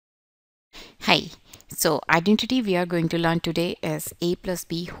Hi, so identity we are going to learn today is a plus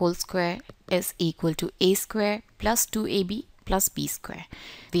b whole square is equal to a square plus 2ab plus b square.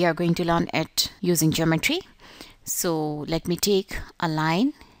 We are going to learn it using geometry. So let me take a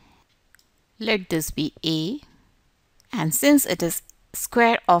line. Let this be a, and since it is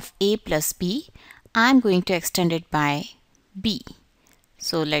square of a plus b, I'm going to extend it by b.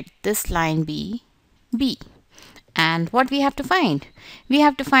 So let this line be b. And what we have to find? We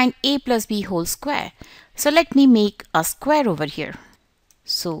have to find a plus b whole square. So let me make a square over here.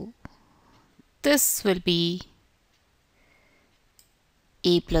 So this will be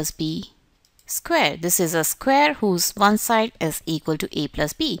a plus b square. This is a square whose one side is equal to a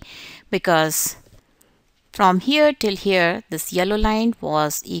plus b, because from here till here this yellow line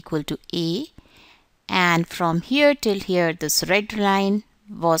was equal to a, and from here till here this red line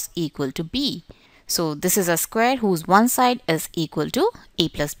was equal to b. So this is a square whose one side is equal to a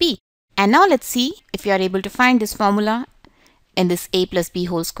plus b. And now let's see if you are able to find this formula in this a plus b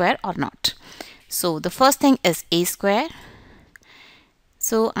whole square or not. So the first thing is a square.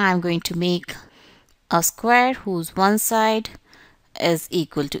 So I'm going to make a square whose one side is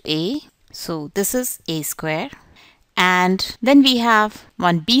equal to a. So this is a square. And then we have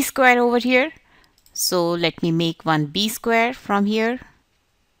one b square over here. So let me make one b square from here.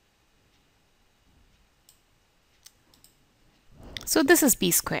 So this is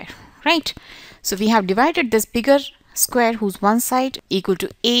b square, right? So we have divided this bigger square whose one side equal to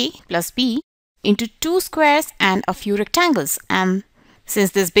a plus b into two squares and a few rectangles. And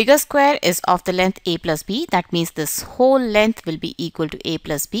since this bigger square is of the length a plus b, that means this whole length will be equal to a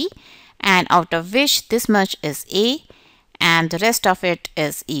plus b, and out of which this much is a and the rest of it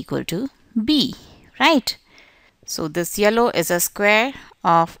is equal to b, right? So this yellow is a square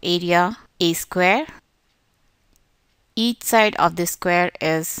of area a square. Each side of this square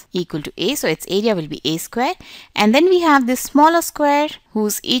is equal to a, so its area will be a square. And then we have this smaller square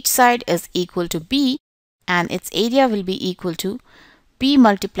whose each side is equal to b, and its area will be equal to b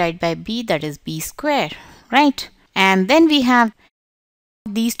multiplied by b, that is b square, right? And then we have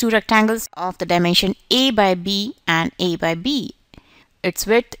these two rectangles of the dimension a by b and a by b. Its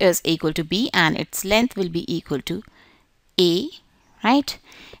width is equal to b and its length will be equal to a, right?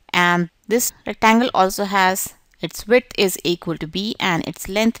 And this rectangle also has its width is equal to b and its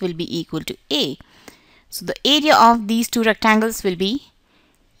length will be equal to a. So the area of these two rectangles will be,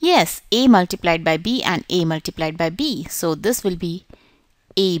 yes, a multiplied by b and a multiplied by b. So this will be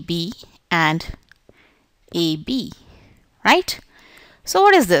ab and ab, right? So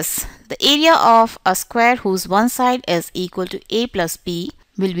what is this? The area of a square whose one side is equal to a plus b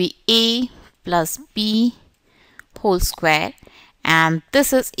will be a plus b whole square, and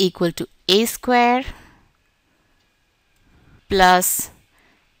this is equal to a square plus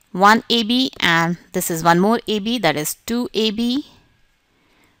 1ab, and this is one more ab, that is 2ab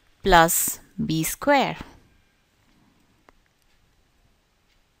plus b square.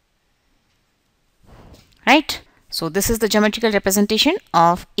 Right? So this is the geometrical representation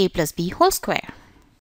of a plus b whole square.